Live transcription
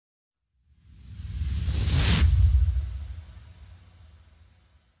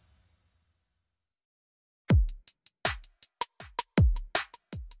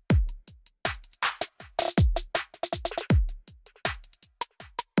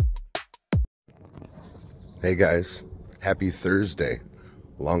Hey guys, happy Thursday.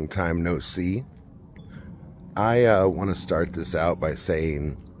 Long time no see. I want to start this out by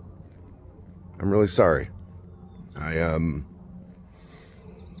saying I'm really sorry. I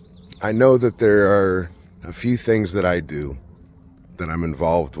know that there are a few things that I do that I'm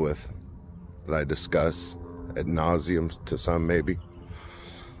involved with, that I discuss ad nauseum to some maybe,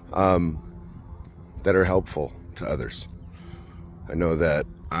 that are helpful to others. I know that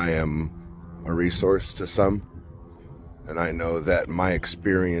I am a resource to some, and I know that my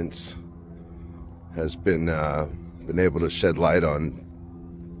experience has been able to shed light on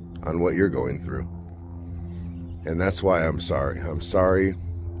what you're going through. And that's why I'm sorry. I'm sorry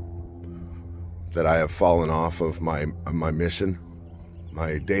that I have fallen off of my mission,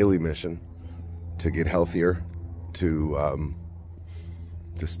 my daily mission, to get healthier, to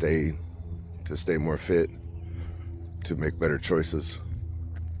stay more fit, to make better choices,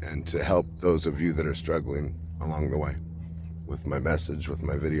 and to help those of you that are struggling along the way with my message, with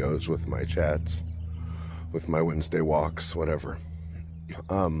my videos, with my chats, with my Wednesday walks, whatever.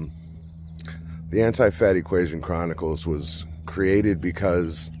 The Anti-Fat Equation Chronicles was created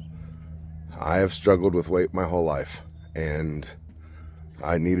because I have struggled with weight my whole life, and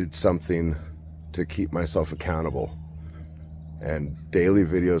I needed something to keep myself accountable. And daily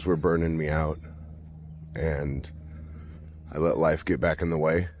videos were burning me out, and I let life get back in the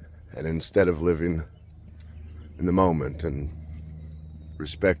way. And instead of living in the moment and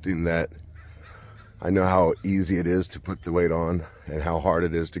respecting that I know how easy it is to put the weight on and how hard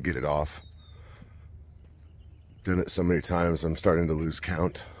it is to get it off, done it so many times, I'm starting to lose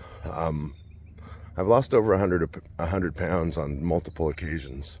count. I've lost over 100 pounds on multiple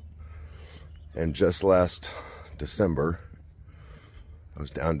occasions. And just last December, I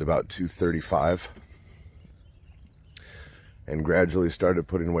was down to about 235. And gradually started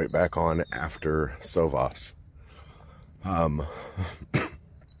putting weight back on after Sovos.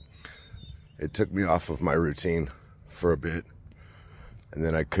 It took me off of my routine for a bit, and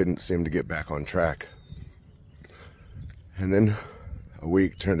then I couldn't seem to get back on track. And then a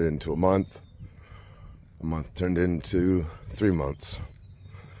week turned into a month turned into 3 months,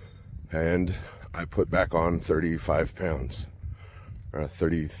 and I put back on 35 pounds, or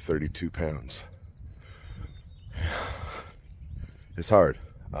 32 pounds. It's hard.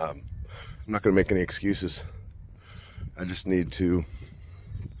 I'm not going to make any excuses. I just need to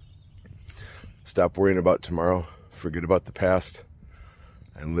stop worrying about tomorrow, forget about the past,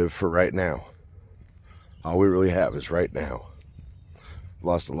 and live for right now. All we really have is right now. I've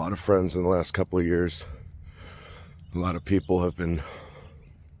lost a lot of friends in the last couple of years. A lot of people have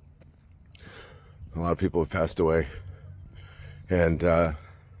passed away. And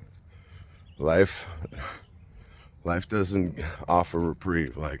life doesn't offer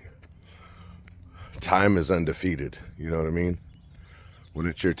reprieve. Like, time is undefeated. You know what I mean? When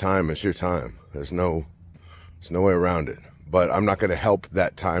it's your time, it's your time. There's no way around it. But I'm not going to help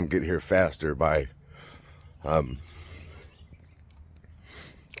that time get here faster by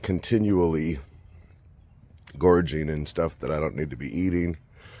continually gorging and stuff that I don't need to be eating,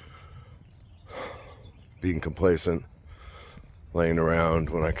 being complacent, laying around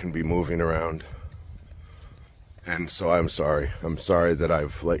when I can be moving around. And so I'm sorry. I'm sorry that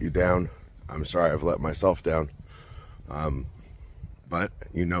I've let you down. I'm sorry I've let myself down. But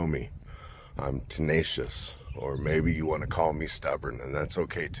you know me. I'm tenacious, or maybe you want to call me stubborn, and that's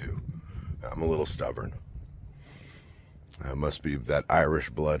okay too. I'm a little stubborn. It must be that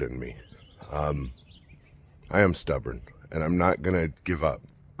Irish blood in me. I am stubborn, and I'm not going to give up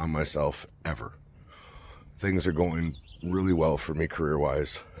on myself ever. Things are going really well for me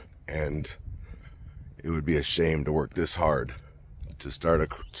career-wise, and it would be a shame to work this hard to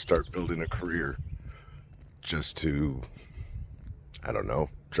start building a career just to, I don't know,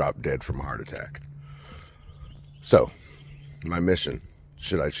 drop dead from a heart attack. So, my mission,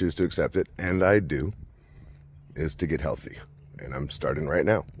 should I choose to accept it, and I do, is to get healthy. And I'm starting right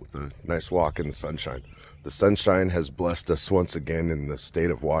now with a nice walk in the sunshine. The sunshine has blessed us once again in the state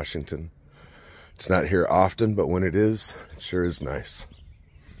of Washington. It's not here often, but when it is, it sure is nice.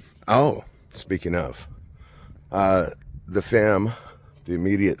 Oh, speaking of, the fam, the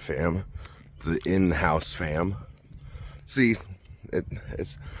immediate fam, the in-house fam. See,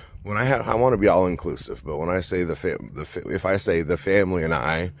 it's when I want to be all inclusive, but when I say if I say the family and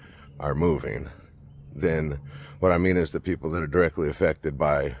I are moving, then what I mean is the people that are directly affected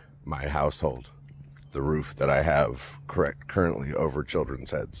by my household, the roof that I have currently over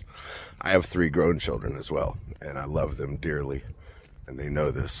children's heads. I have 3 grown children as well, and I love them dearly, and they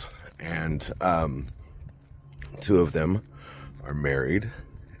know this. And 2 of them are married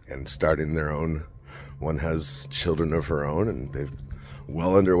and starting their own One has children of her own, and they've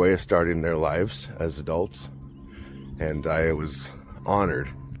well underway of starting their lives as adults. And I was honored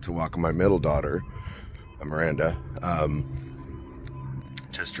to welcome my middle daughter, Miranda,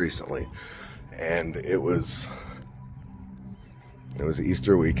 just recently. And it was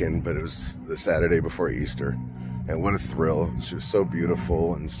Easter weekend, but it was the Saturday before Easter. And what a thrill. She was so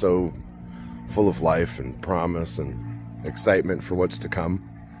beautiful and so full of life and promise and excitement for what's to come.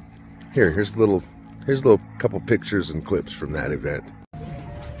 Here's a little couple pictures and clips from that event.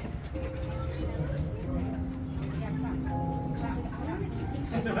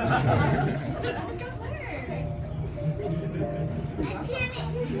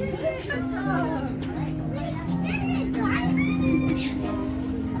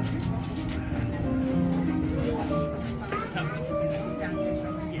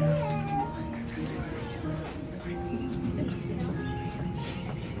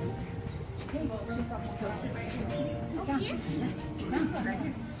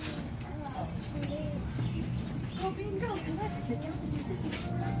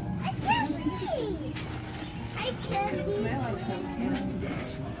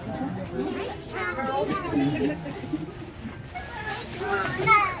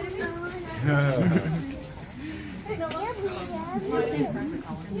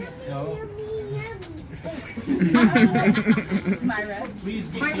 Please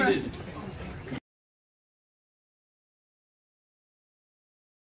be seated.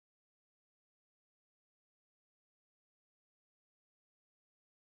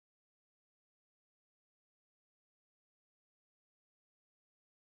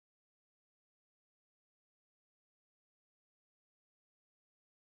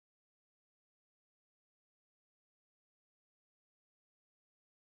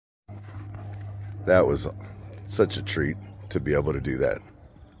 That was such a treat to be able to do that.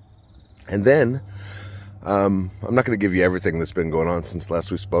 And then, I'm not going to give you everything that's been going on since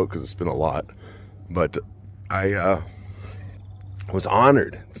last we spoke, because it's been a lot. But I was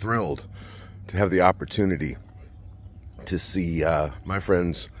honored, thrilled to have the opportunity to see my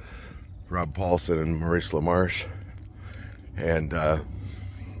friends Rob Paulson and Maurice LaMarche. And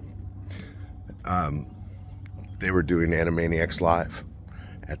they were doing Animaniacs Live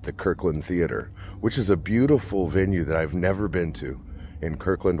at the Kirkland Theater, which is a beautiful venue that I've never been to in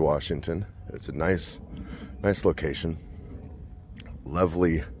Kirkland, Washington. It's a nice location.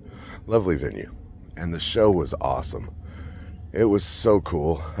 Lovely venue. And the show was awesome. It was so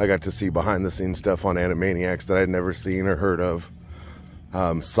cool. I got to see behind the scenes stuff on Animaniacs that I'd never seen or heard of.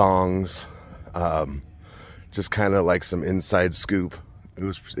 Songs, just kind of like some inside scoop. It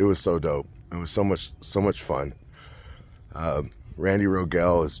was so dope. It was so much fun. Randy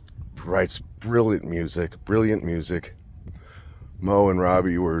Rogel writes brilliant music. Mo and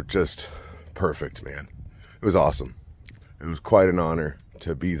Robbie were just perfect, man. It was awesome. It was quite an honor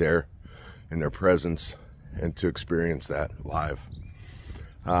to be there in their presence and to experience that live.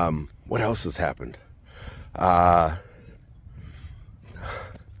 What else has happened?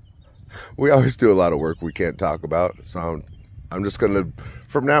 We always do a lot of work we can't talk about, so I'm just gonna,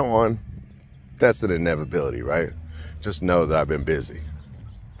 from now on, that's an inevitability, right? Just know that I've been busy,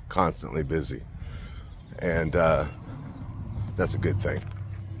 constantly busy, and that's a good thing.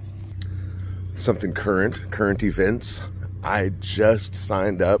 Something current events. I just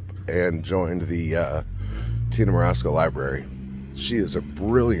signed up and joined the Tina Marasco Library. She is a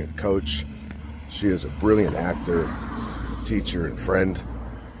brilliant coach. She is a brilliant actor, teacher, and friend.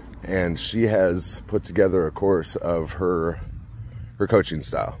 And she has put together a course of her coaching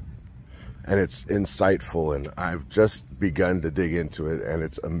style. And it's insightful, and I've just begun to dig into it, and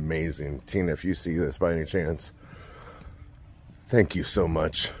it's amazing. Tina, if you see this by any chance, thank you so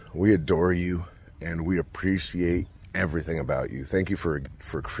much. We adore you, and we appreciate everything about you. Thank you for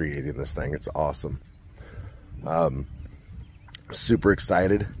creating this thing. It's awesome. Super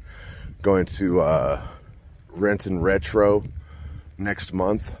excited. Going to Renton Retro next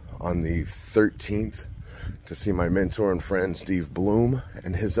month on the 13th to see my mentor and friend Steve Bloom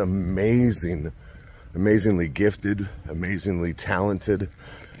and his amazingly gifted, amazingly talented,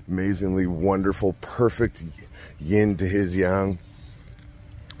 amazingly wonderful, perfect yin to his yang,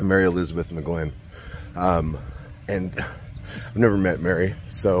 Mary Elizabeth McGlynn. And I've never met Mary,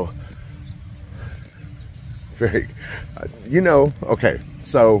 so very, okay,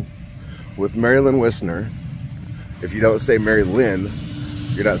 so with Mary Lynn Wisner, if you don't say Mary Lynn,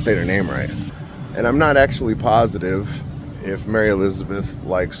 you're not saying her name right. And I'm not actually positive if Mary Elizabeth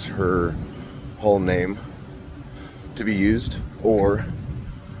likes her whole name to be used or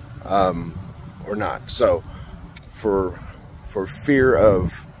not. So for fear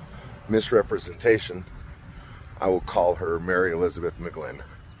of misrepresentation, I will call her Mary Elizabeth McGlynn.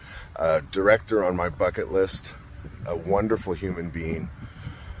 Director on my bucket list, a wonderful human being.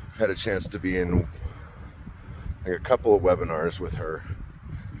 I've had a chance to be in like a couple of webinars with her.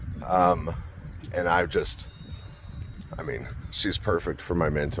 And I mean, she's perfect for my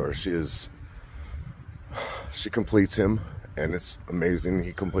mentor. She completes him, and it's amazing.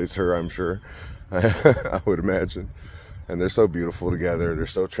 He completes her, I'm sure. I would imagine. And they're so beautiful together. They're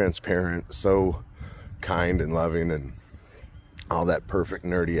so transparent, so kind and loving, and all that perfect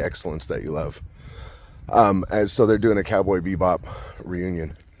nerdy excellence that you love. And so they're doing a Cowboy Bebop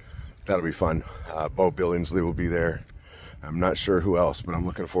reunion. That'll be fun. Bo Billingsley will be there. I'm not sure who else, but I'm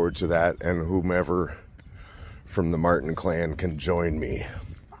looking forward to that, and whomever from the Martin clan can join me.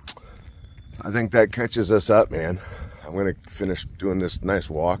 I think that catches us up, man. I'm gonna finish doing this nice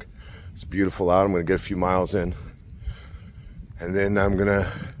walk. It's beautiful out. I'm gonna get a few miles in, and then I'm gonna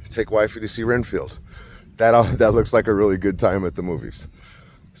take wifey to see Renfield. That looks like a really good time at the movies.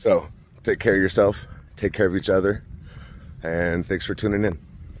 So take care of yourself, take care of each other, and thanks for tuning in.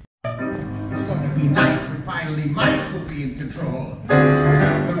 It's going to be nice when finally mice will be in control.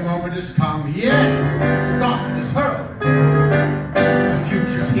 The moment has come, yes, the gauntlet is hurled. The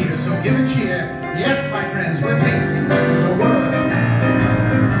future's here, so give a cheer. Yes, my friends, we're taking over the world.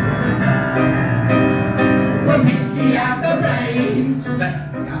 We'll meet the out the rain. So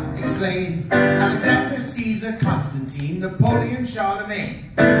let me now explain. Alexander, Caesar, Constantine, Napoleon,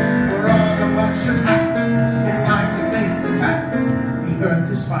 Charlemagne. We're all a bunch of hacks. It's time to face the facts. The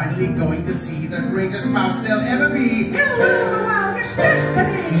earth is finally going to see the greatest mouse there'll ever be. You will the wildest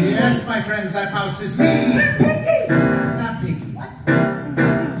destiny. Yes, my friends, that mouse is me. Piggy. Not Piggy. What?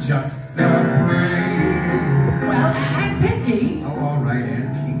 Just the brain. Well, I'm Piggy. Oh, all right, Ed.